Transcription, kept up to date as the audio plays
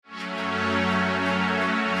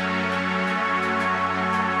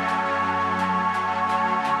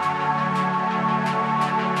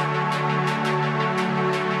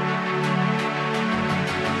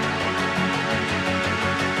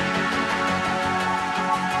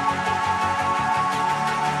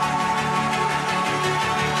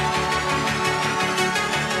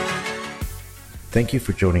Thank you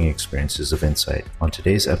for joining Experiences of Insight. On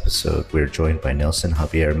today's episode, we are joined by Nelson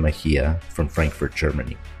Javier Mejia from Frankfurt,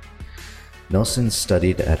 Germany. Nelson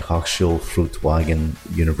studied at Hochschule Furtwangen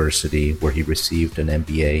University, where he received an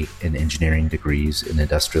MBA in engineering degrees in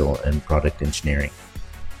industrial and product engineering.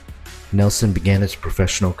 Nelson began his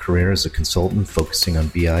professional career as a consultant focusing on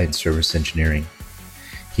BI and service engineering.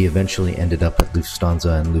 He eventually ended up at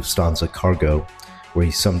Lufthansa and Lufthansa Cargo, where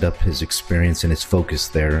he summed up his experience and his focus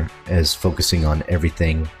there as focusing on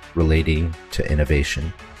everything relating to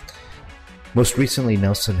innovation. Most recently,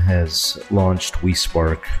 Nelson has launched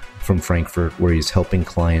WeSpark from Frankfurt, where he's helping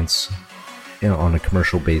clients on a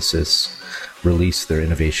commercial basis release their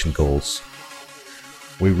innovation goals.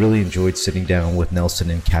 We really enjoyed sitting down with Nelson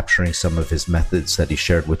and capturing some of his methods that he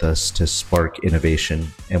shared with us to spark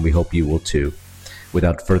innovation, and we hope you will too.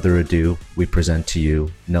 Without further ado, we present to you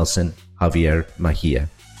Nelson Javier Mejia.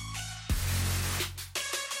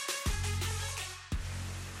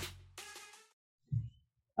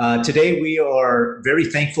 Today we are very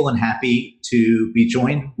thankful and happy to be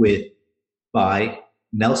joined by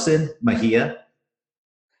Nelson Mejia.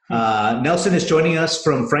 Nelson is joining us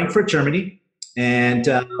from Frankfurt, Germany. And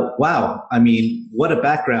wow, I mean, what a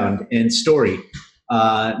background and story.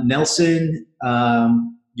 Nelson,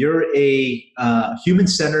 you're a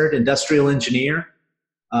human-centered industrial engineer.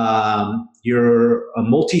 You're a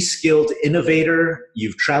multi-skilled innovator.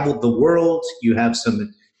 You've traveled the world. You have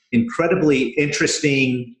some incredibly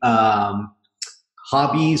interesting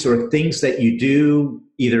hobbies or things that you do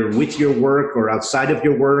either with your work or outside of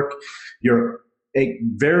your work. Your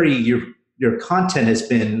content has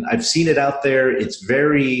been, I've seen it out there. It's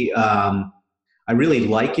very, I really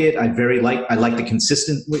like it. I like the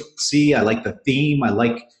consistency. I like the theme. I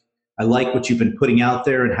like what you've been putting out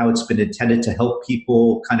there and how it's been intended to help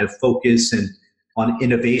people kind of focus on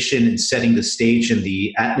innovation and setting the stage and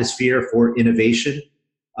the atmosphere for innovation.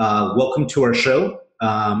 Welcome to our show.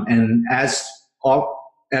 And as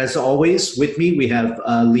always, with me, we have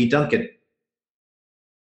Lee Duncan.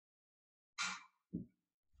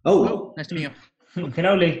 Oh, nice to meet you.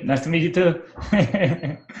 Hello, Lee. Nice to meet you too.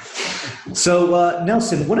 So,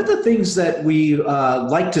 Nelson, one of the things that we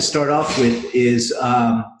like to start off with is,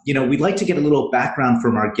 we'd like to get a little background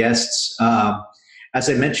from our guests. As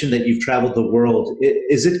I mentioned that you've traveled the world.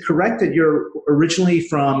 Is it correct that you're originally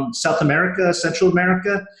from South America, Central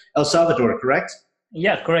America, El Salvador, correct?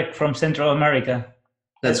 Yeah, correct. From Central America.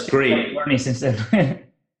 That's great. Since then.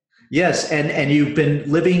 Yes, and you've been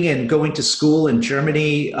living and going to school in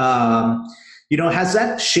Germany. Has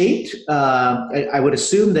that shaped? I would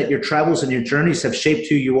assume that your travels and your journeys have shaped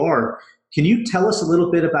who you are. Can you tell us a little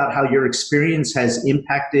bit about how your experience has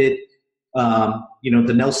impacted, the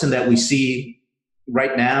Nelson that we see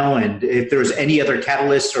right now, and if there's any other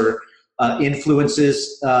catalysts or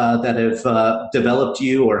influences that have developed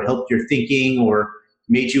you or helped your thinking or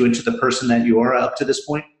made you into the person that you are up to this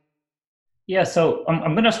point? Yeah, so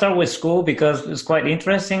I'm going to start with school because it's quite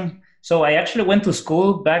interesting. So I actually went to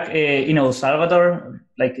school back in El Salvador,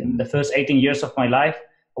 like in the first 18 years of my life.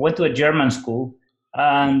 I went to a German school.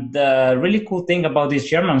 And the really cool thing about this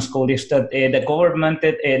German school is that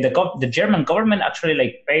the German government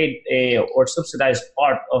actually paid or subsidized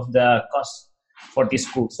part of the cost for this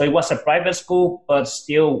school. So it was a private school, but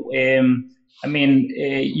still,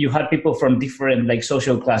 you had people from different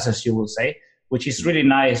social classes, you will say, which is really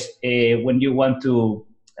nice when you want to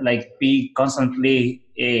be constantly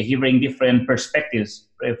hearing different perspectives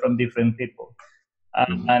from different people.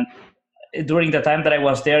 And during the time that I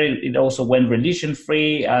was there, it also went religion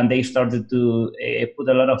free, and they started to put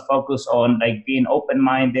a lot of focus on being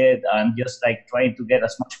open-minded and just trying to get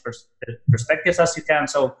as much perspectives as you can.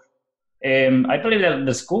 So I believe that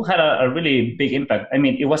the school had a really big impact. I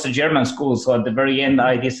mean, it was a German school, so at the very end,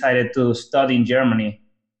 I decided to study in Germany.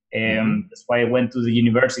 That's why I went to the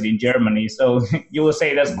university in Germany. So you will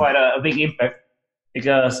say that's quite a big impact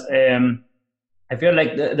because I feel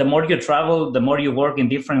like the more you travel, the more you work in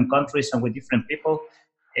different countries and with different people,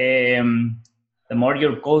 the more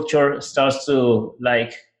your culture starts to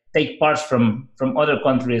take parts from other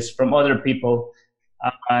countries, from other people.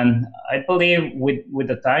 And I believe with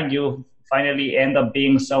the time you finally end up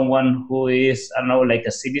being someone who is,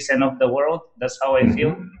 a citizen of the world. That's how I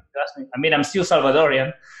feel. I mean, I'm still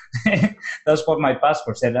Salvadorian. That's what my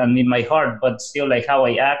passport said, and in my heart, but still how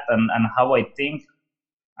I act and how I think.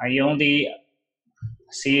 I only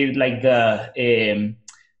see the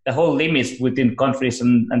whole limits within countries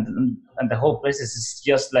and the whole places is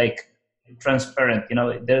just transparent.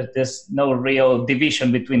 There's no real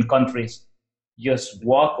division between countries. Just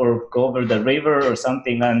walk or go over the river or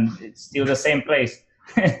something, and it's still the same place.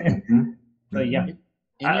 So yeah,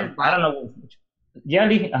 I don't know. Yeah,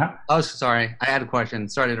 Lee. Uh-huh. Oh, sorry. I had a question.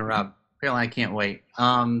 Sorry to interrupt. Apparently, I can't wait.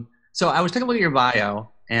 So I was taking a look at your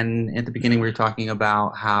bio, and at the beginning, we were talking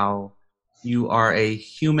about how you are a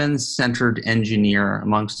human-centered engineer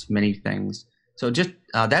amongst many things. So just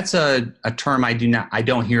that's a term I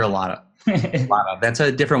don't hear a lot of. That's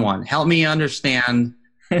a different one. Help me understand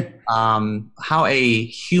how a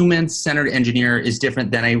human-centered engineer is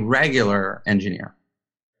different than a regular engineer.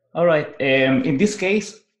 All right. In this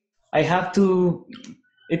case, I have to.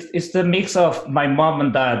 It's the mix of my mom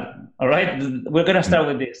and dad. All right. We're gonna start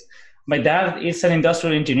with this. My dad is an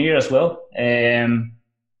industrial engineer as well,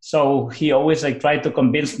 so he always like tried to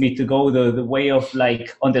convince me to go the way of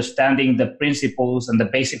like understanding the principles and the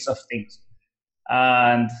basics of things.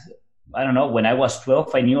 And I don't know, when I was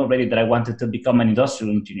 12, I knew already that I wanted to become an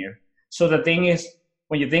industrial engineer. So the thing is,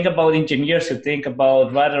 when you think about engineers, you think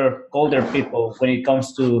about rather older people when it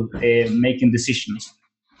comes to making decisions.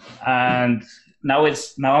 And now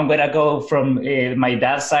I'm gonna go from my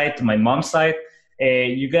dad's side to my mom's side.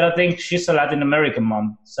 You gotta think she's a Latin American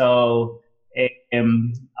mom, so a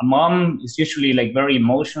mom is usually like very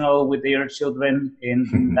emotional with their children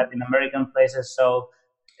in Latin American places. So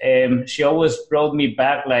she always brought me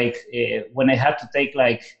back like when I had to take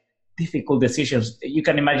like difficult decisions. You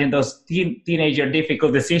can imagine those teenager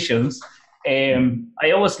difficult decisions.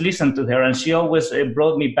 I always listened to her, and she always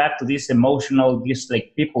brought me back to this emotional, this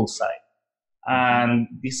like people side. And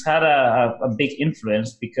this had a big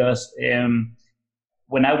influence because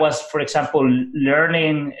when I was, for example,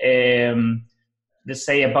 learning, let's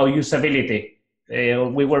say about usability,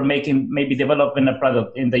 we were maybe developing a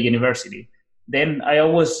product in the university. Then I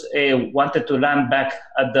always wanted to land back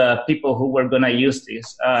at the people who were going to use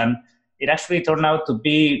this. And it actually turned out to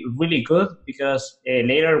be really good because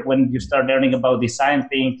later when you start learning about design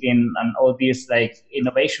thinking and all these like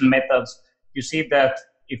innovation methods, you see that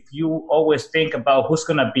if you always think about who's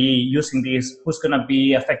going to be using this, who's going to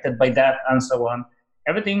be affected by that, and so on,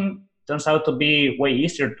 everything turns out to be way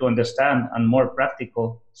easier to understand and more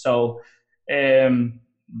practical. So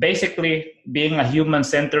basically, being a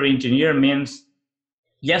human-centered engineer means,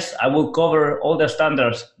 yes, I will cover all the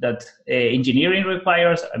standards that engineering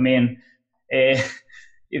requires. I mean, if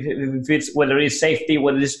it's whether it's safety,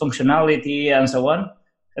 whether it's functionality, and so on,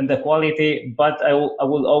 and the quality, but I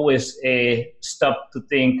will always stop to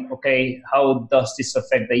think, okay, how does this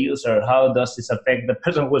affect the user? How does this affect the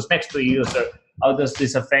person who's next to the user? How does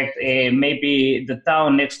this affect maybe the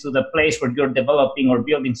town next to the place where you're developing or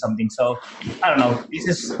building something? So I don't know. This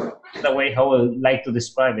is the way how I like to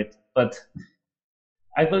describe it. But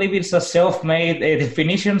I believe it's a self-made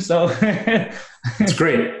definition. So it's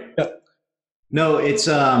great. No, it's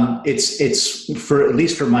for at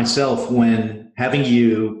least for myself, when having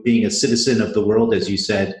you being a citizen of the world, as you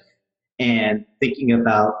said, and thinking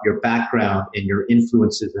about your background and your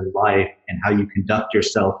influences in life and how you conduct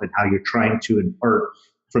yourself and how you're trying to impart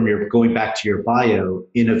from your, going back to your bio,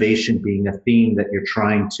 innovation being a theme that you're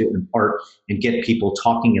trying to impart and get people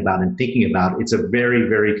talking about and thinking about. It's a very,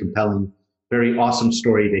 very compelling, very awesome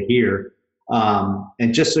story to hear.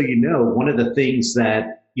 And just so you know, one of the things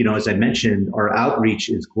that, you know, as I mentioned, our outreach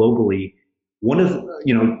is globally. One of,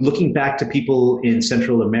 you know, looking back to people in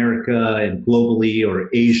Central America and globally, or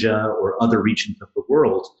Asia or other regions of the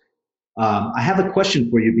world, I have a question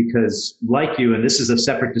for you because, like you, and this is a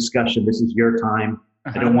separate discussion, this is your time.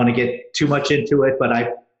 I don't want to get too much into it, but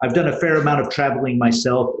I've done a fair amount of traveling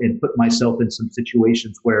myself and put myself in some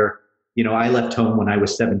situations where, you know, I left home when I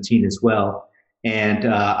was 17 as well. And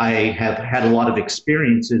I have had a lot of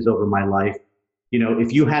experiences over my life. You know,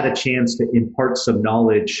 if you had a chance to impart some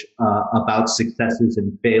knowledge about successes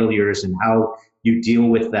and failures and how you deal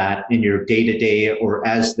with that in your day-to-day or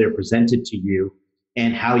as they're presented to you,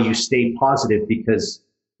 and how you stay positive, because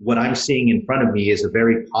what I'm seeing in front of me is a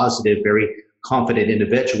very positive, very confident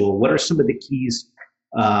individual. What are some of the keys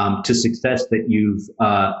to success that you've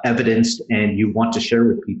evidenced and you want to share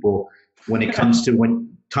with people when it comes to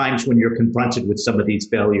times when you're confronted with some of these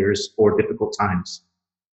failures or difficult times?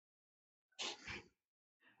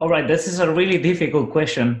 All right, this is a really difficult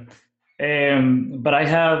question, but I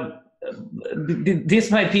have, this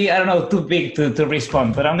might be, I don't know, too big to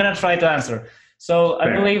respond, but I'm going to try to answer. So I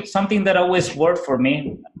believe something that always worked for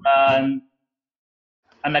me, and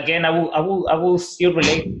again, I will still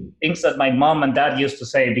relate things that my mom and dad used to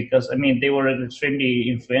say, because I mean, they were extremely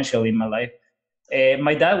influential in my life.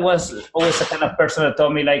 My dad was always the kind of person that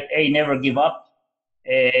told me like, hey, never give up.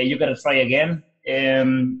 You got to try again.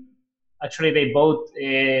 Actually, they both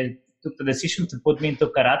took the decision to put me into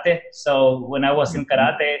karate. So when I was in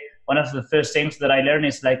karate, one of the first things that I learned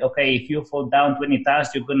is like, okay, if you fall down 20 times,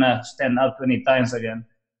 you're going to stand up 20 times again.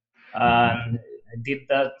 I did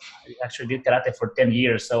that. I actually did karate for 10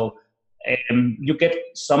 years. So you get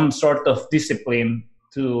some sort of discipline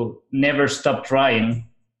to never stop trying.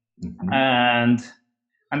 Mm-hmm.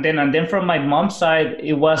 And then from my mom's side,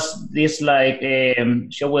 it was this like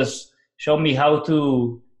she was show me how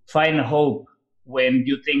to find hope when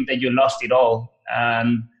you think that you lost it all,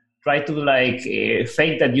 and try to like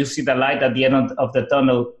fake that you see the light at the end of the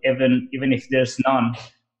tunnel, even if there's none.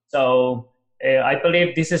 So I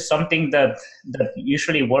believe this is something that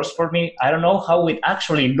usually works for me. I don't know how it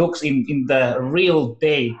actually looks in the real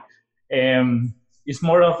day. It's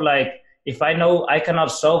more of like, if I know I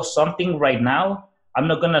cannot solve something right now, I'm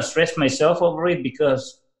not gonna stress myself over it,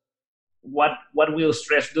 because what will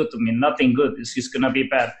stress do to me? Nothing good. It's just gonna be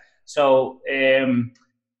bad. So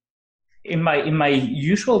in my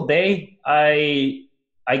usual day, I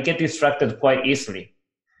get distracted quite easily,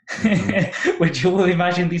 which you will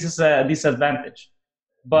imagine this is a disadvantage.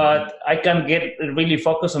 But I can get really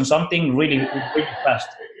focused on something really, really fast.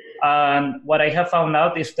 And what I have found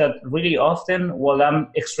out is that really often, while I'm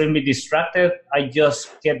extremely distracted, I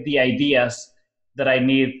just get the ideas that I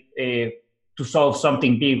need to solve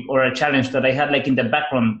something big, or a challenge that I had like in the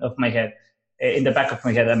background of my head, in the back of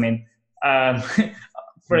my head. I mean,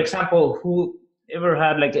 for example, who ever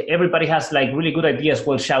had like, everybody has like really good ideas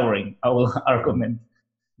while showering, I will argument.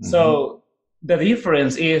 Mm-hmm. So the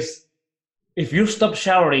difference is, if you stop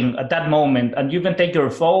showering at that moment and you can take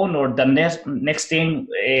your phone or the next thing,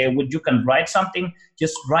 you can write something,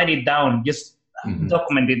 just write it down, just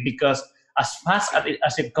document it, because as fast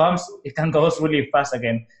as it comes, it can go really fast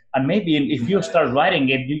again. And maybe if you start writing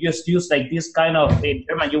it, you just use like this kind of, in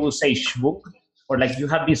German you will say Schwung, or like you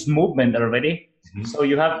have this movement already. Mm-hmm. So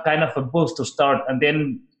you have kind of a boost to start, and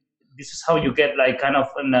then this is how you get like kind of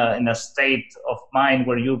in a state of mind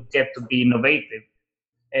where you get to be innovative.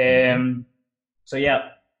 So yeah,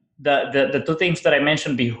 the two things that I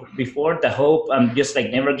mentioned before, the hope and just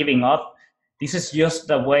like never giving up, this is just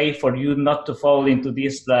the way for you not to fall into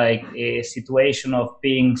this like a situation of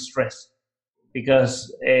being stressed.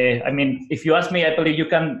 Because I mean, if you ask me, I believe you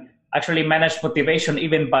can actually manage motivation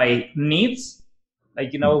even by needs.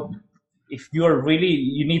 Like, you know, if you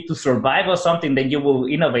need to survive or something, then you will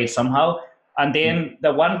innovate somehow. And then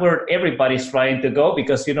the one where everybody's trying to go,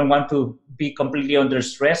 because you don't want to be completely under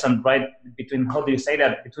stress and right between, how do you say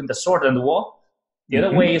that, between the sword and the wall. The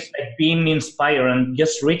other way is like being inspired and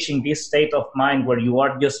just reaching this state of mind where you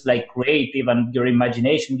are just like creative and your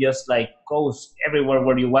imagination just like goes everywhere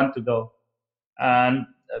where you want to go. And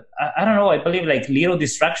I don't know, I believe like little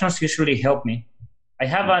distractions usually help me. I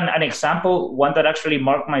have an example, one that actually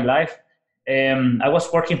marked my life. I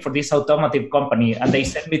was working for this automotive company, and they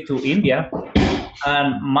sent me to India,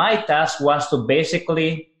 and my task was to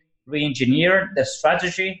basically re-engineer the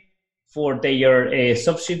strategy for their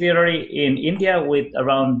subsidiary in India with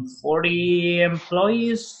around 40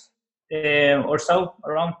 employees or so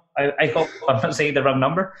around. I hope I'm not saying the wrong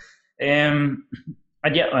number. And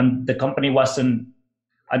the company wasn't,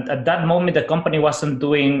 at that moment, the company wasn't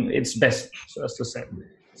doing its best, so as to say.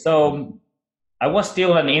 So I was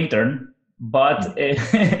still an intern. But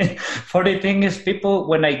funny thing is, people,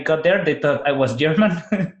 when I got there, they thought I was German.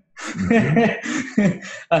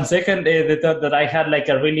 And second, they thought that I had like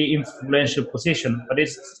a really influential position. But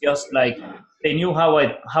it's just like they knew how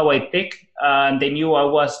I pick, and they knew I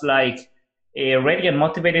was like ready and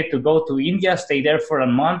motivated to go to India, stay there for a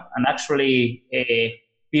month, and actually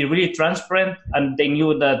be really transparent. And they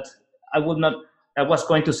knew that I was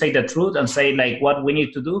going to say the truth and say like what we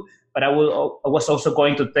need to do. But I was also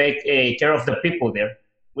going to take care of the people there,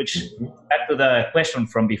 which back to the question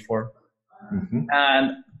from before. Mm-hmm.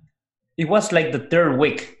 And it was like the third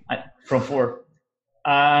week from 4.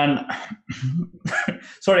 And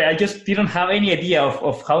sorry, I just didn't have any idea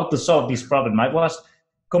of how to solve this problem. I was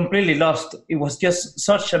completely lost. It was just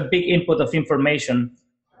such a big input of information.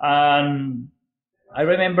 And I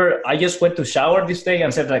remember I just went to shower this day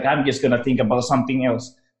and said like, I'm just going to think about something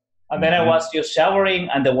else. And then I was just showering,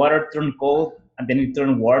 and the water turned cold, and then it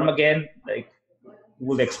turned warm again. Like you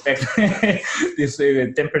would expect, this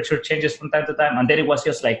temperature changes from time to time. And then it was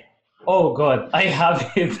just like, oh God, I have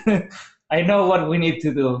it. I know what we need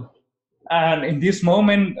to do. And in this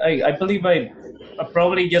moment, I believe I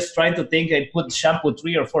probably just tried to think. I put shampoo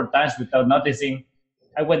 3 or 4 times without noticing.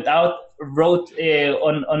 I went out, wrote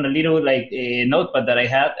on a little like notepad that I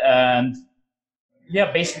had, and yeah,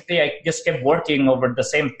 basically I just kept working over the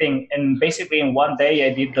same thing. And basically in one day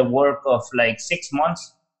I did the work of like 6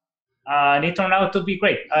 months, and it turned out to be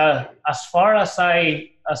great. As far as I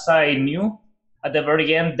knew, at the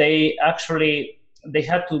very end, they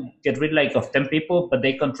had to get rid like of 10 people, but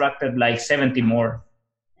they contracted like 70 more.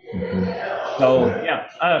 Mm-hmm. So yeah,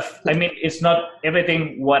 I mean, it's not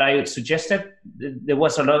everything what I suggested. There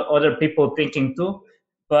was a lot of other people thinking too,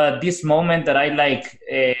 but this moment that I like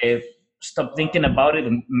stop thinking about it,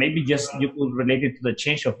 and maybe just you could relate it to the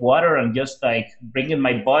change of water and just like bringing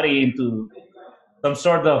my body into some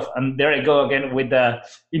sort of, and there I go again with the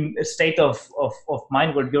in a state of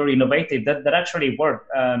mind where you're innovative. That actually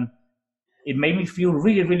worked. It made me feel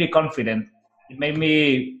really, really confident.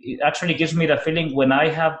 It actually gives me the feeling when I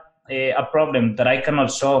have a problem that I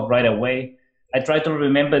cannot solve right away. I try to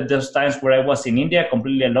remember those times where I was in India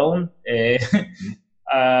completely alone,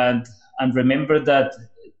 and remember that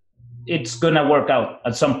it's gonna work out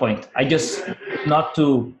at some point. I just not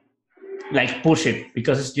to like push it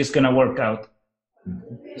because it's just gonna work out.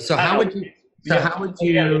 So how would you? So how would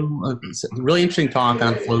you? Really interesting talk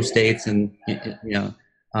on flow states, and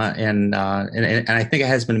and I think it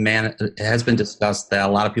has been discussed that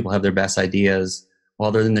a lot of people have their best ideas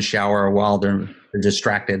while they're in the shower or while they're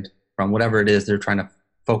distracted from whatever it is they're trying to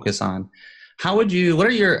focus on. What are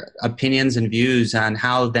your opinions and views on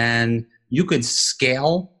how then you could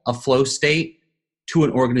scale a flow state to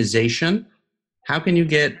an organization? How can you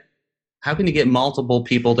get multiple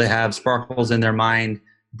people to have sparkles in their mind,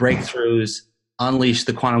 breakthroughs, unleash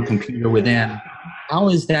the quantum computer within? How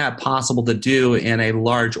is that possible to do in a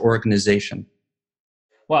large organization?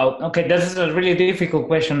 Wow. Okay, this is a really difficult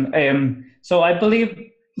question. So I believe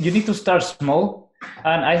you need to start small,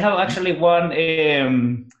 and I have actually one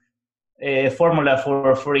a formula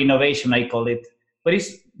for innovation, I call it. But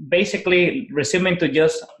it's basically resuming to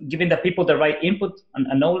just giving the people the right input and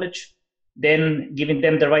knowledge, then giving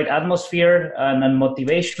them the right atmosphere and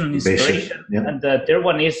motivation, inspiration. Yeah. And the third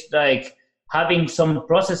one is like having some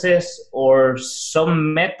processes or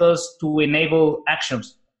some methods to enable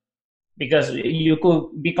actions. Because you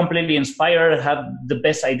could be completely inspired, have the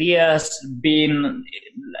best ideas, being,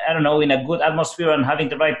 I don't know, in a good atmosphere and having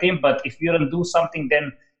the right team. But if you don't do something,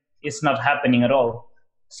 then it's not happening at all.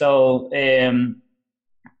 So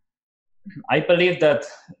I believe that,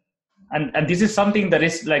 and this is something that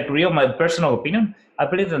is like real, my personal opinion. I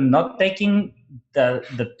believe that not taking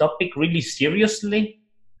the topic really seriously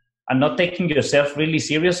and not taking yourself really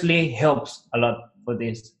seriously helps a lot for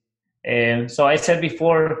this. So I said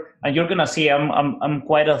before, and you're gonna see, I'm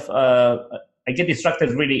quite I get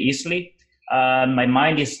distracted really easily. My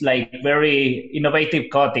mind is like very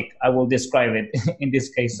innovative, chaotic. I will describe it in this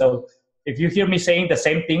case. So if you hear me saying the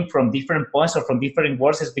same thing from different points or from different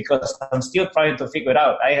words, it's because I'm still trying to figure it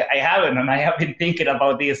out. I haven't, and I have been thinking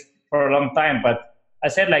about this for a long time. But I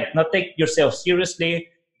said, like, not take yourself seriously.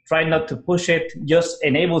 Try not to push it. Just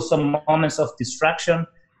enable some moments of distraction.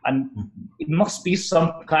 And it must be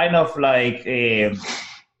some kind of like, I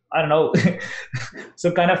don't know,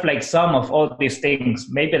 some kind of like sum of all these things,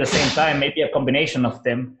 maybe at the same time, maybe a combination of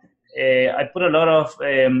them. I put a lot of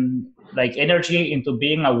like energy into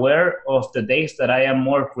being aware of the days that I am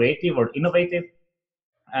more creative or innovative.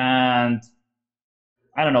 And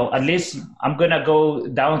I don't know, at least I'm going to go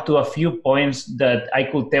down to a few points that I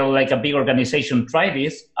could tell like a big organization, try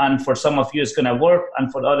this. And for some of you, it's going to work.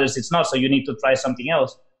 And for others, it's not. So you need to try something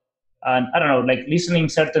else. And I don't know, like listening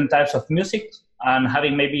certain types of music and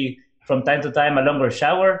having maybe from time to time a longer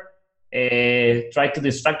shower, try to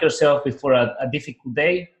distract yourself before a difficult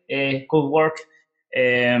day could work.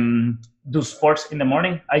 Do sports in the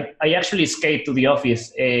morning. I actually skate to the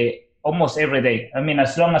office almost every day. I mean,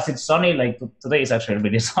 as long as it's sunny, like today is actually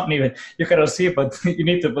really sunny, you cannot see it, but you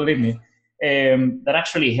need to believe me. That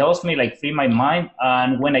actually helps me like free my mind.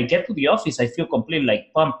 And when I get to the office, I feel completely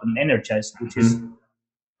like pumped and energized, which is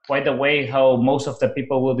quite the way how most of the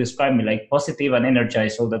people will describe me, like positive and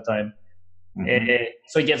energized all the time.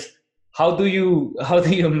 So yes, how do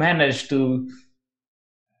you manage to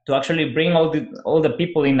actually bring all the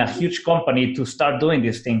people in a huge company to start doing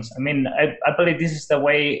these things? I mean, I believe this is the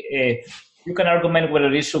way. You can argument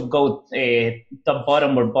whether it should go top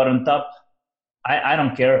bottom or bottom top. I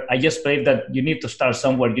don't care. I just believe that you need to start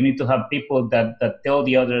somewhere. You need to have people that tell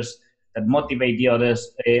the others, that motivate the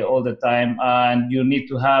others all the time, and you need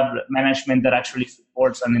to have management that actually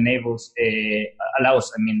supports and enables,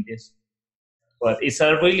 allows. I mean this, but it's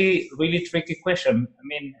a really, really tricky question. I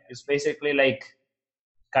mean, it's basically like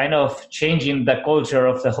kind of changing the culture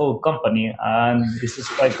of the whole company, and this is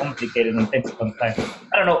quite complicated and takes some time.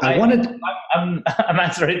 I don't know. I'm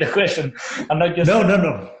answering the question. I'm not just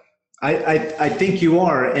no. I think you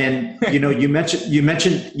are, and you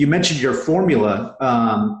mentioned your formula,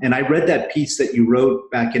 and I read that piece that you wrote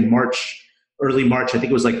back in early March. I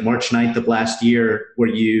think it was like March 9th of last year, where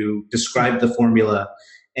you described the formula,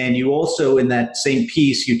 and you also in that same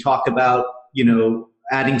piece you talk about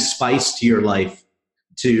adding spice to your life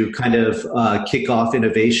to kind of kick off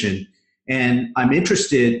innovation. And I'm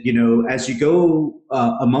interested, as you go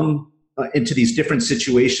into these different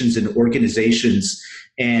situations and organizations,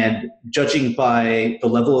 and judging by the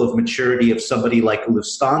level of maturity of somebody like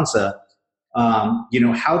Lufthansa,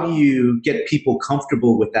 how do you get people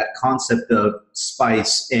comfortable with that concept of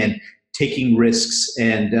spice and taking risks?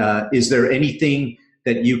 And is there anything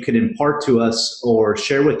that you can impart to us or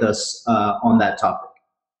share with us on that topic?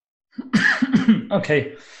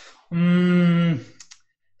 Okay.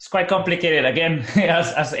 It's quite complicated again,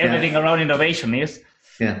 as everything around innovation is.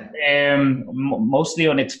 Mostly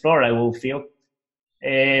on Explore, I will feel.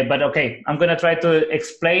 But okay, I'm going to try to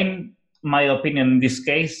explain my opinion in this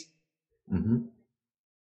case. Mm-hmm.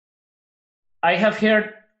 I have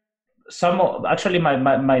heard actually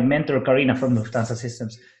my mentor, Karina from Lufthansa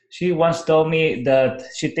Systems, she once told me that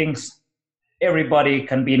she thinks everybody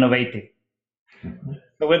can be innovative. Mm-hmm.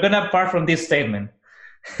 So we're going to apart from this statement.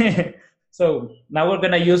 So now we're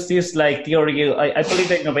going to use this like theory. I believe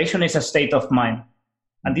that innovation is a state of mind.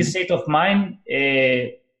 And this state of mind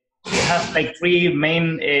it has like three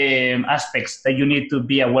main aspects that you need to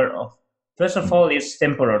be aware of. First of all, it's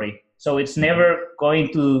temporary. So it's never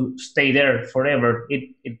going to stay there forever.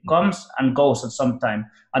 It comes and goes at some time.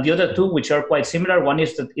 And the other two, which are quite similar, one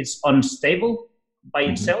is that it's unstable by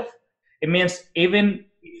itself. It means even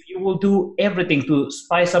if you will do everything to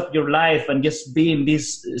spice up your life and just be in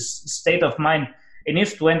this state of mind, it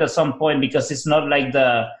needs to end at some point, because it's not like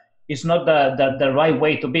the right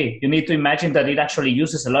way to be. You need to imagine that it actually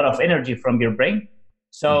uses a lot of energy from your brain.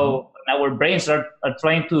 So our brains are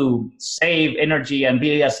trying to save energy and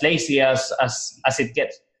be as lazy as it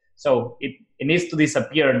gets. So it needs to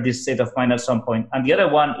disappear, this state of mind, at some point. And the other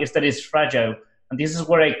one is that it's fragile. And this is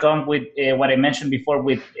where I come with what I mentioned before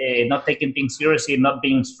with not taking things seriously, not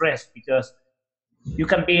being stressed, because you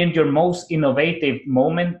can be in your most innovative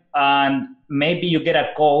moment and maybe you get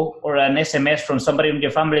a call or an SMS from somebody in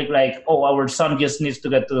your family like, oh, our son just needs to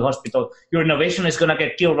get to the hospital. Your innovation is going to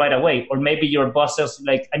get killed right away. Or maybe your boss says,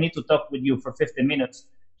 like, I need to talk with you for 15 minutes.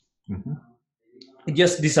 Mm-hmm. It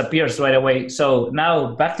just disappears right away. So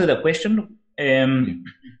now back to the question.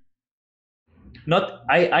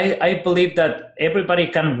 I believe that everybody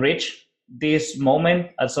can reach this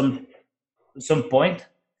moment at some point,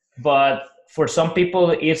 but for some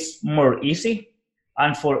people it's more easy,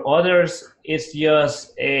 and for others it's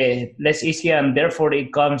just less easy, and therefore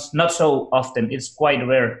it comes not so often. It's quite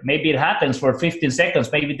rare. Maybe it happens for 15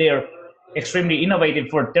 seconds. Maybe they're extremely innovative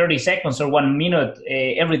for 30 seconds or 1 minute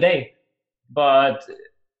every day, but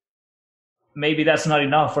maybe that's not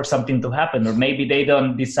enough for something to happen, or maybe they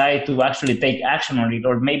don't decide to actually take action on it,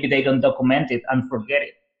 or maybe they don't document it and forget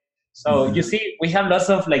it. So you see, we have lots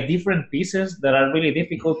of like different pieces that are really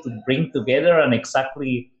difficult to bring together and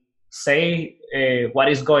exactly say what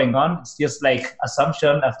is going on. It's just like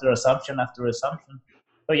assumption after assumption after assumption.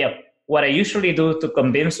 So yeah, what I usually do to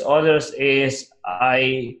convince others is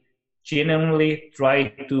I genuinely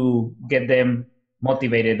try to get them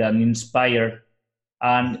motivated and inspired.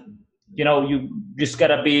 And you just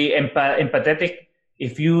gotta be empathetic.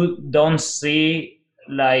 If you don't see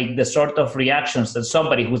like the sort of reactions that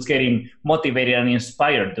somebody who's getting motivated and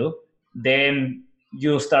inspired do, then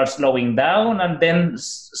you start slowing down and then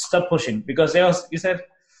stop pushing. Because you said,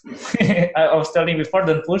 I was telling you before,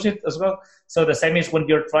 don't push it as well. So the same is when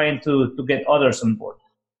you're trying to get others on board.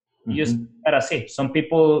 You just gotta see. Some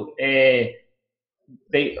people,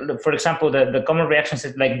 for example, the common reactions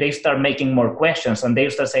is like they start making more questions and they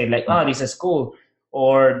start saying like, oh, this is cool.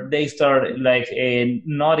 Or they start like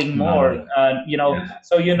nodding more,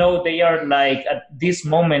 So they are like at this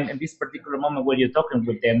moment, in this particular moment where you're talking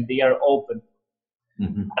with them, they are open.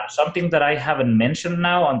 Something that I haven't mentioned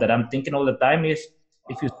now and that I'm thinking all the time is,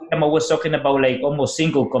 if you see, I'm always talking about like almost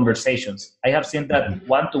single conversations. I have seen that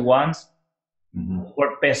one-to-ones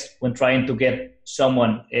work best when trying to get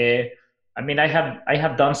someone. I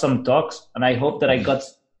have done some talks, and I hope that I got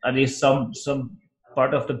at least some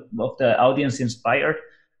part of the audience inspired,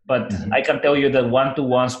 but I can tell you that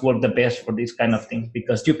one-to-ones work the best for these kind of things,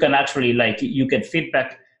 because you can actually you get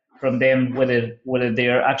feedback from them whether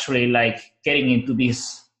they're actually like getting into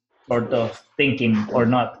this sort of thinking or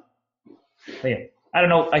not. So yeah, I don't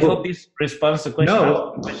know. I hope this responds to the question.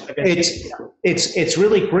 No, it's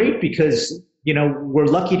really great, because we're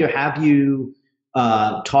lucky to have you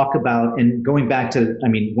talk about, and going back to,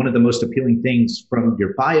 one of the most appealing things from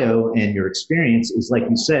your bio and your experience is, like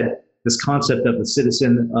you said, this concept of the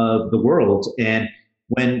citizen of the world. And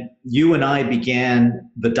when you and I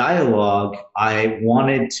began the dialogue, I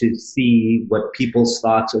wanted to see what people's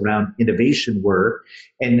thoughts around innovation were.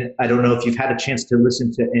 And I don't know if you've had a chance to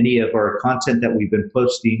listen to any of our content that we've been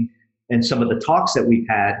posting and some of the talks that we've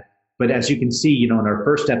had. But as you can see, in our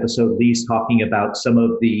first episode, Lee's talking about some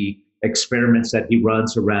of the experiments that he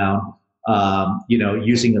runs around,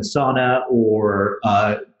 using a sauna or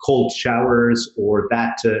cold showers or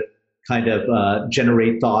that to kind of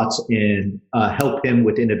generate thoughts and help him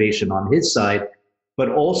with innovation on his side. But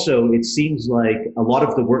also, it seems like a lot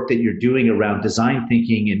of the work that you're doing around design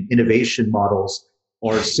thinking and innovation models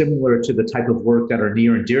are similar to the type of work that are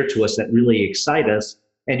near and dear to us that really excite us.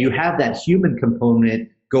 And you have that human component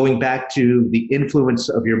going back to the influence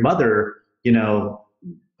of your mother.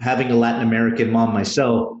 Having a Latin American mom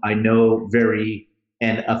myself, I know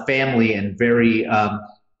and a family and very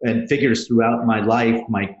and figures throughout my life,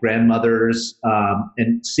 my grandmothers,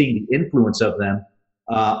 and seeing the influence of them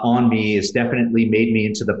on me has definitely made me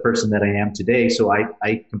into the person that I am today. So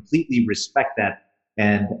I completely respect that,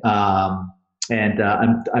 and I'm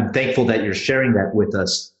thankful that you're sharing that with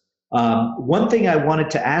us. One thing I wanted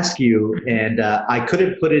to ask you, and I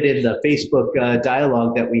couldn't put it in the Facebook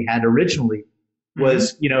dialogue that we had originally,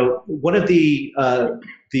 was one of the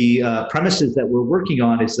premises that we're working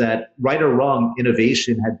on is that, right or wrong,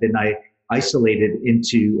 innovation had been isolated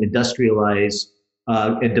into industrialized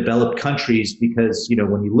and developed countries because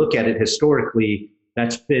when you look at it historically,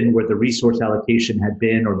 that's been where the resource allocation had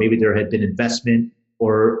been, or maybe there had been investment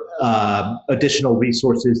or additional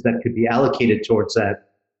resources that could be allocated towards that.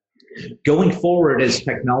 Going forward, as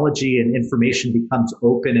technology and information becomes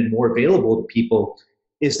open and more available to people,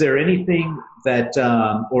 is there anything that,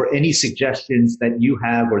 or any suggestions that you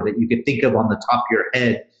have or that you could think of on the top of your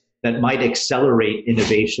head that might accelerate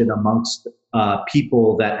innovation amongst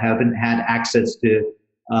people that haven't had access to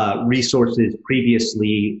resources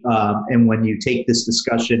previously? And when you take this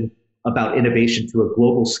discussion about innovation to a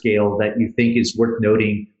global scale that you think is worth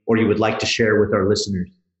noting or you would like to share with our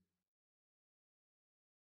listeners?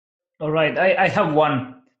 All right, I have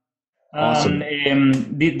one. Awesome.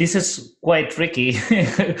 This is quite tricky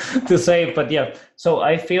to say, but yeah. So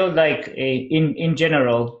I feel like in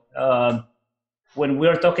general, when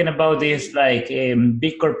we're talking about this, like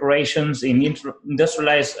big corporations in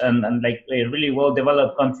industrialized and like really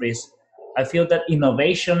well-developed countries, I feel that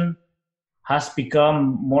innovation has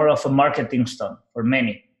become more of a marketing stunt for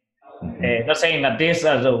many. Mm-hmm. Not saying that this,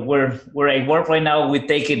 where I work right now, we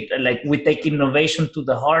take innovation to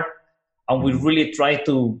the heart. And we really try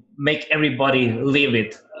to make everybody live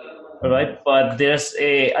it, all right? But there's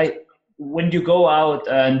when you go out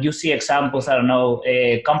and you see examples, I don't know,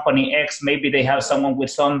 company X, maybe they have someone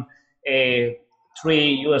with some $3 or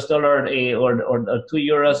 €2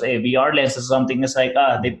 VR lens or something. It's like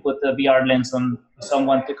they put the VR lens on,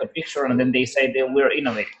 someone took a picture, and then they say that we're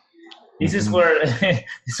innovating. This is where this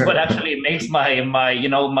is what actually makes my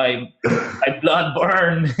blood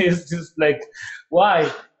burn. It's just like, why?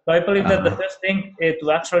 So I believe that the first thing to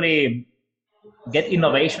actually get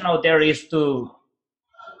innovation out there is to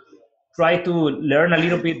try to learn a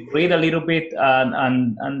little bit, read a little bit,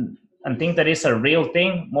 and think that it's a real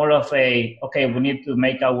thing. More of we need to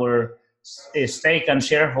make our stake and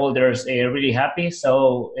shareholders really happy.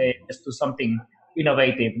 So let's do something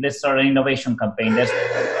innovative. Let's start an innovation campaign. Let's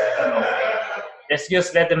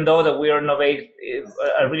just let them know that we are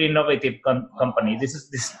a really innovative company.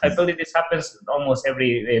 I believe this happens in almost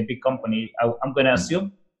every big company. I'm going to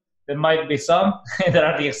assume there might be some that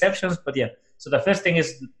are the exceptions, but yeah. So the first thing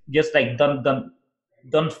is just like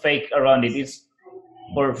don't fake around it. It's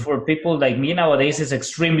for people like me nowadays. It's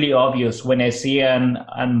extremely obvious when I see an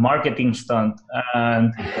marketing stunt,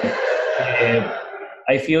 and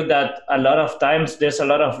I feel that a lot of times there's a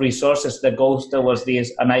lot of resources that goes towards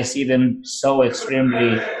this, and I see them so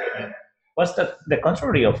extremely. What's the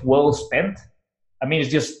contrary of well spent? I mean,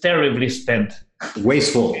 it's just terribly spent.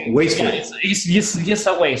 Wasteful. Yeah, it's just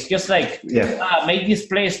a waste. Just like make this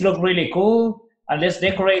place look really cool, and let's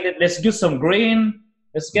decorate it. Let's do some green.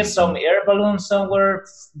 Let's get some air balloons somewhere.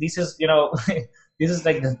 This is this is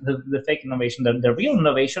like the fake innovation. The real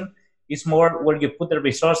innovation is more where you put the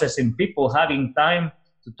resources in people having time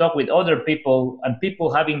to talk with other people and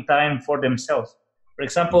people having time for themselves. For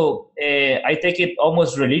example, I take it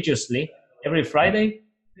almost religiously. Every Friday,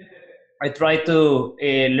 I try to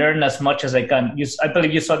learn as much as I can. I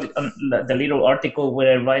believe you saw the little article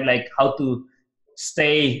where I write like how to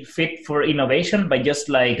stay fit for innovation by just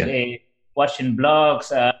like watching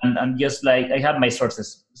blogs and just like I have my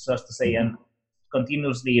sources, so to say, and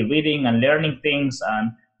continuously reading and learning things.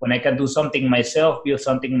 And when I can do something myself, build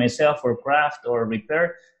something myself, or craft or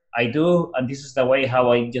repair, I do, and this is the way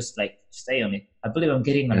how I just like stay on it. I believe I'm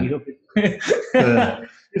getting a little bit.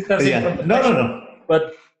 No.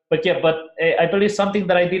 But I believe something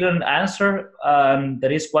that I didn't answer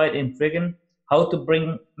that is quite intriguing: how to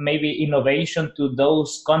bring maybe innovation to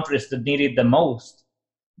those countries that need it the most.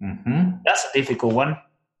 Mm-hmm. That's a difficult one.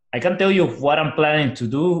 I can tell you what I'm planning to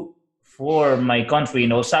do for my country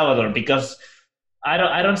in El Salvador, because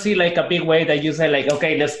I don't see like a big way that you say like,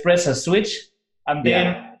 okay, let's press a switch, and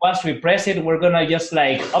then once we press it, we're gonna just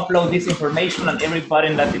like upload this information, and everybody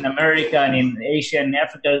in Latin America and in Asia and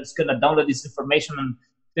Africa is gonna download this information, and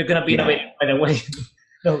they're gonna be innovative by the way.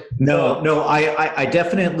 No. I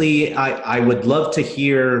definitely, I would love to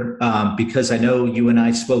hear, because I know you and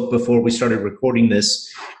I spoke before we started recording this,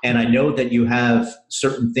 and I know that you have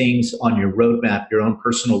certain things on your roadmap, your own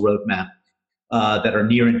personal roadmap, that are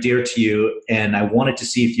near and dear to you. And I wanted to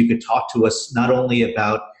see if you could talk to us not only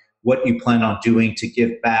about what you plan on doing to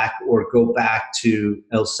give back or go back to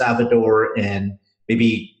El Salvador and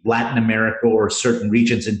maybe Latin America or certain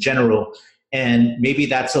regions in general, and maybe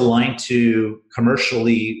that's aligned to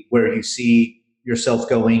commercially where you see yourself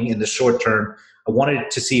going in the short term. I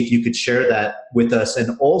wanted to see if you could share that with us.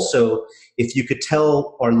 And also, if you could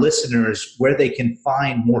tell our listeners where they can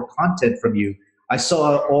find more content from you. I've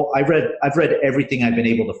read everything I've been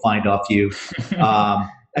able to find off you.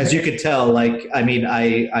 As you can tell,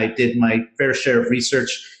 I did my fair share of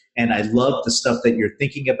research, and I love the stuff that you're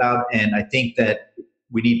thinking about. And I think that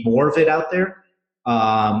we need more of it out there.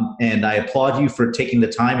 And I applaud you for taking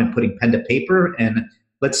the time and putting pen to paper. And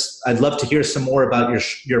I'd love to hear some more about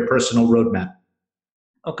your personal roadmap.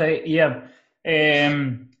 Okay. Yeah.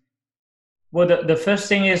 Well, the first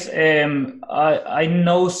thing is, I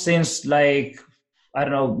know since like, I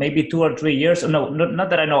don't know, maybe 2 or 3 years. No, not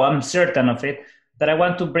that I know, I'm certain of it, that I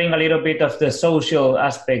want to bring a little bit of the social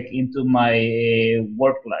aspect into my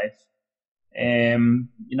work life. I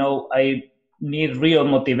need real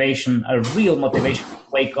motivation to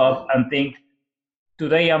wake up and think,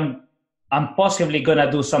 today I'm possibly gonna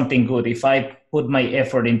do something good if I put my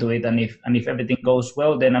effort into it, and if everything goes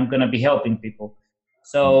well, then I'm gonna be helping people.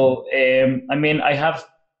 So I have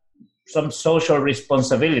some social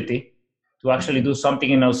responsibility to actually do something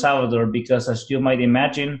in El Salvador, because as you might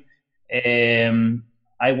imagine,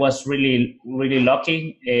 I was really, really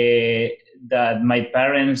lucky that my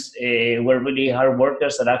parents were really hard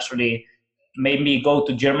workers that actually made me go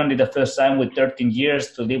to Germany the first time with 13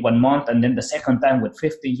 years to live 1 month, and then the second time with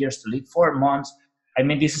 15 years to live 4 months. I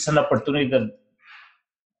mean, this is an opportunity that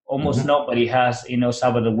almost nobody has in El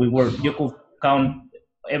Salvador. You could count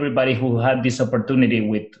everybody who had this opportunity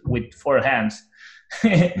with 4 hands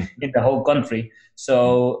in the whole country.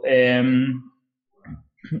 So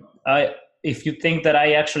if you think that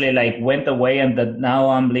I actually like went away and that now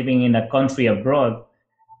I'm living in a country abroad,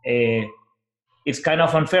 it's kind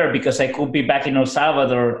of unfair, because I could be back in El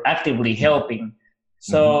Salvador actively helping.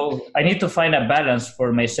 So I need to find a balance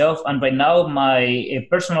for myself. And right now my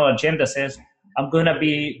personal agenda says I'm going to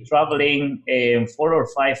be traveling 4 or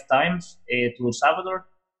 5 times to El Salvador.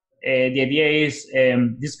 The idea is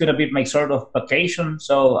this is going to be my sort of vacation.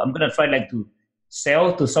 So I'm going to try like to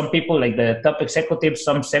sell to some people, like the top executives,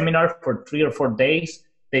 some seminar for 3 or 4 days.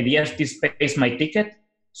 The idea is this pays my ticket.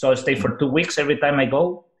 So I stay for 2 weeks every time I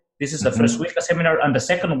go. This is the first week a seminar, and the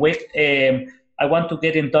second week I want to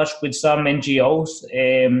get in touch with some NGOs.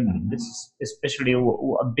 This is especially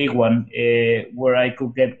a big one where I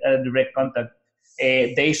could get a direct contact.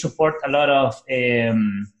 They support a lot of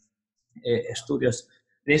studios.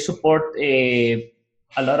 They support a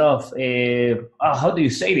lot of how do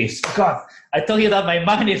you say this? God, I told you that my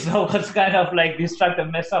mind is always kind of like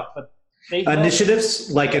distracted, mess up. But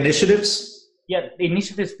initiatives. Yeah,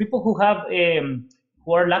 initiatives. People who have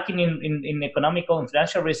who are lacking in economical and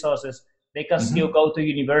financial resources, they can still go to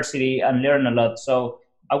university and learn a lot. So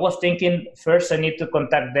I was thinking, first I need to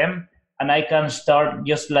contact them, and I can start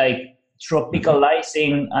just like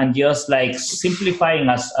tropicalizing and just like simplifying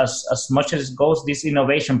as much as it goes these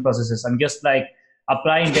innovation processes, and just like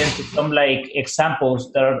applying them to some like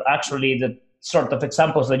examples that are actually the sort of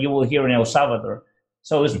examples that you will hear in El Salvador.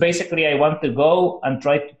 So it's basically I want to go and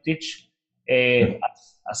try to teach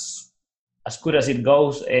as good as it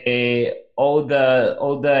goes, all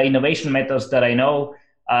the innovation methods that I know,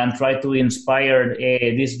 and try to inspire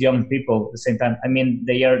these young people at the same time. I mean,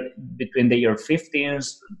 they are between 15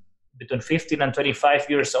 and 25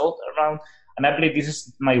 years old around, and I believe this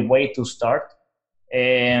is my way to start.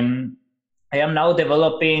 I am now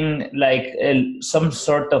developing like some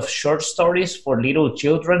sort of short stories for little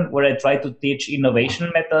children where I try to teach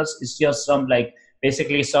innovation methods. It's just some like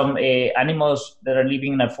basically some animals that are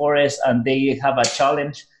living in a forest, and they have a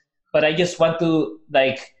challenge but I just want to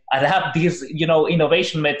like adapt these,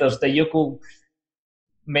 innovation methods that you could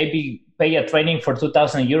maybe pay a training for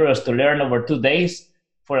 2,000 euros to learn over 2 days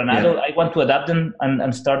for an adult. I want to adapt them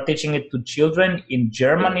and start teaching it to children in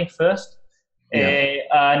Germany first.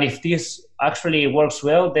 And if this actually works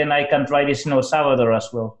well, then I can try this in El Salvador as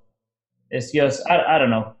well. It's just, I don't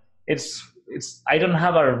know. I don't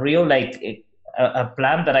have a real, like, a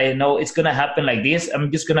plan that I know it's going to happen like this.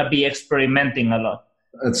 I'm just going to be experimenting a lot.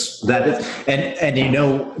 And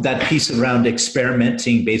that piece around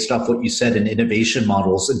experimenting based off what you said in innovation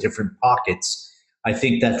models in different pockets, I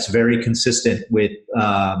think that's very consistent with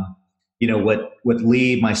what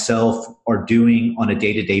Lee, myself are doing on a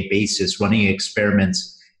day-to-day basis, running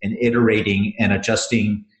experiments and iterating and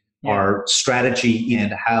adjusting our strategy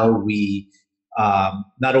and how we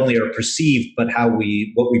not only are perceived, but what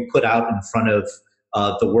we put out in front of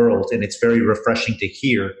the world. And it's very refreshing to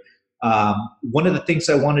hear. One of the things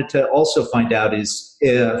I wanted to also find out is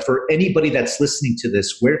for anybody that's listening to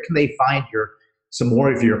this, where can they find some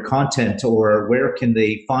more of your content, or where can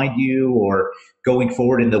they find you, or going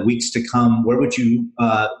forward in the weeks to come, where would you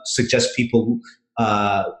suggest people,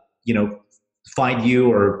 find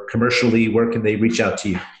you, or commercially, where can they reach out to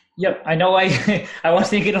you? Yep, I know. I was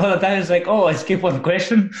thinking all the time, it's like, I skip one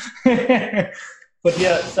question. But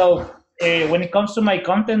yeah, so when it comes to my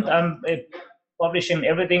content, I'm publishing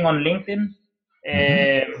everything on LinkedIn.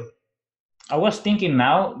 I was thinking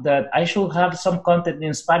now that I should have some content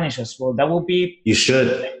in Spanish as well. That would be... You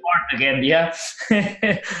should. Again, yeah.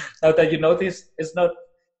 Now that you notice, it's not...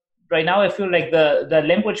 Right now, I feel like the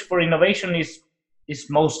language for innovation is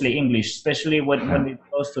mostly English, especially when it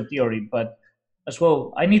goes to theory. But as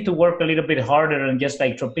well, I need to work a little bit harder and just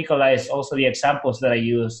like tropicalize also the examples that I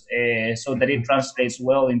use so that it translates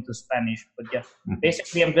well into Spanish. But yeah,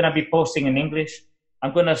 basically, I'm going to be posting in English.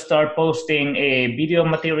 I'm going to start posting video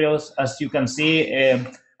materials. As you can see,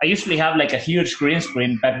 I usually have like a huge green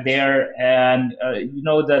screen back there. And you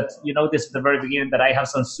noticed at the very beginning that I have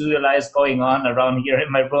some studio lights going on around here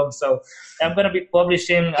in my room. So I'm going to be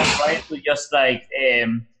publishing and trying to just like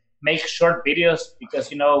make short videos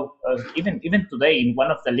because, even today in one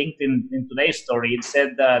of the LinkedIn in today's story, it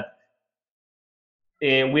said that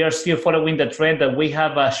we are still following the trend that we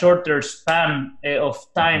have a shorter span of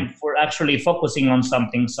time for actually focusing on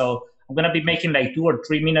something. So I'm going to be making like 2 or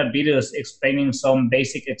 3 minute videos explaining some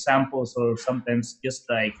basic examples, or sometimes just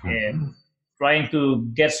like trying to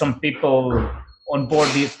get some people on board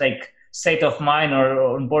this like state of mind,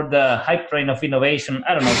 or on board the hype train of innovation.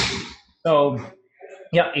 I don't know. So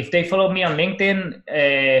yeah, if they follow me on LinkedIn,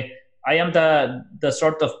 I am the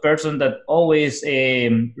sort of person that always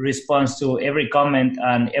responds to every comment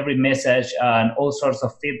and every message and all sorts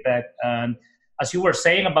of feedback. And as you were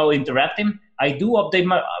saying about interacting, I do update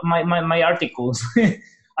my articles.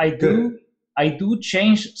 I do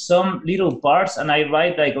change some little parts, and I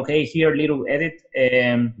write like, okay, here little edit,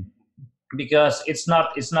 because it's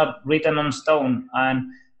not written on stone. And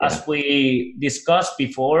as we discussed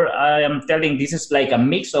before, I am telling this is like a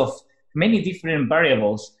mix of many different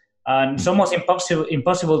variables. And it's almost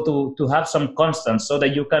impossible to have some constants so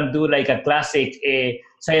that you can do like a classic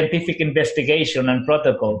scientific investigation and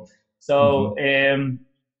protocol. So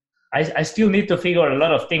I still need to figure a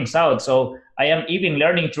lot of things out. So I am even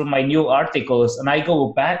learning through my new articles, and I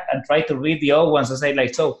go back and try to read the old ones and say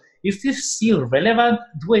like, so is this still relevant?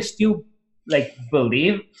 Do I still like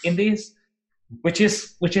believe in this? Which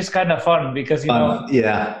is kind of fun because,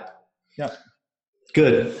 Yeah.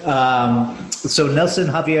 Good. So Nelson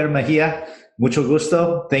Javier Mejia, mucho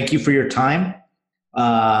gusto. Thank you for your time.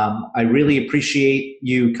 I really appreciate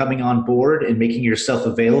you coming on board and making yourself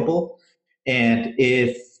available. And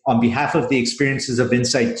if on behalf of the Experiences of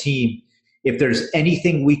Insight team, if there's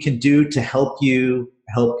anything we can do to help you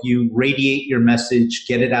radiate your message,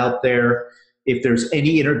 get it out there, if there's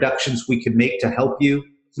any introductions we can make to help you,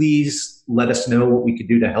 please let us know what we can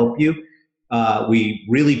do to help you. We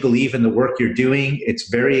really believe in the work you're doing. It's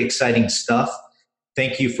very exciting stuff.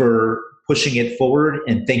 Thank you for pushing it forward,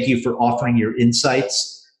 and thank you for offering your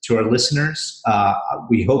insights to our listeners.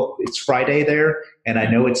 We hope it's Friday there, and I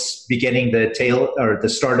know it's beginning the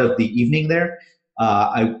start of the evening there.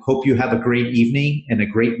 I hope you have a great evening and a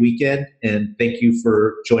great weekend, and thank you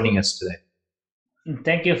for joining us today.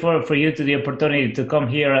 Thank you for you to the opportunity to come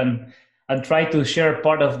here and try to share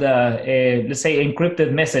part of the, let's say,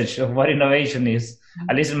 encrypted message of what innovation is,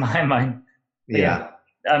 at least in my mind. Yeah.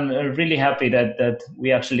 I'm really happy that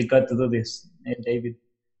we actually got to do this, David.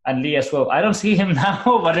 And Lee as well. I don't see him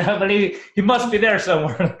now, but I believe he must be there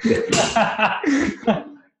somewhere.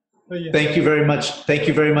 Thank you very much. Thank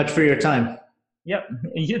you very much for your time. Yep,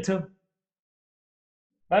 you too.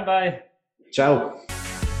 Bye-bye. Ciao.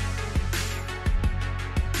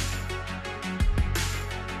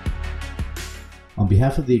 On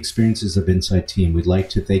behalf of the Experiences of Insight team, we'd like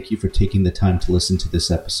to thank you for taking the time to listen to this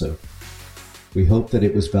episode. We hope that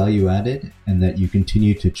it was value added and that you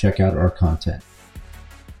continue to check out our content.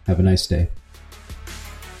 Have a nice day.